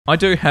I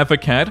do have a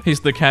cat. He's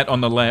the cat on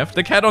the left.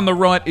 The cat on the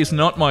right is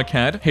not my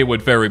cat. He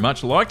would very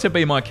much like to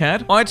be my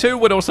cat. I too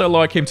would also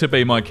like him to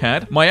be my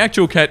cat. My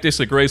actual cat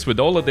disagrees with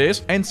all of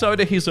this, and so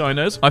do his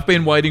owners. I've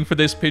been waiting for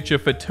this picture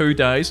for 2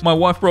 days. My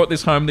wife brought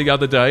this home the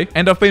other day,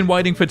 and I've been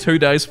waiting for 2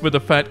 days for the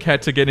fat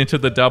cat to get into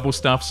the double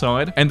stuff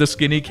side, and the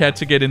skinny cat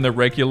to get in the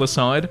regular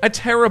side. A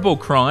terrible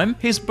crime.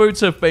 His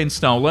boots have been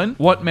stolen.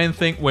 What men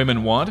think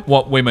women want.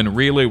 What women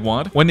really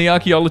want. When the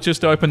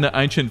archaeologist opened the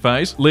ancient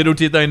vase, little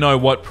did they know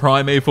what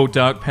primeval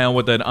dark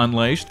power that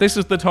unleashed. This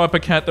is the type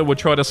of cat that would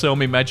try to sell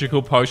me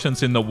magical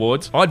potions in the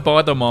woods. I'd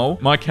buy them all.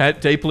 My cat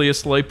deeply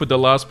asleep with the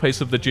last piece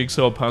of the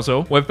jigsaw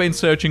puzzle. We've been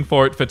searching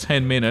for it for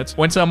 10 minutes.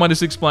 When someone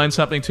has explained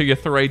something to you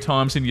 3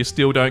 times and you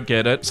still don't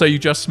get it, so you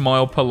just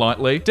smile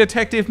politely.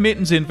 Detective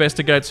Mittens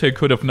investigates who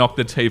could have knocked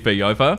the TV over.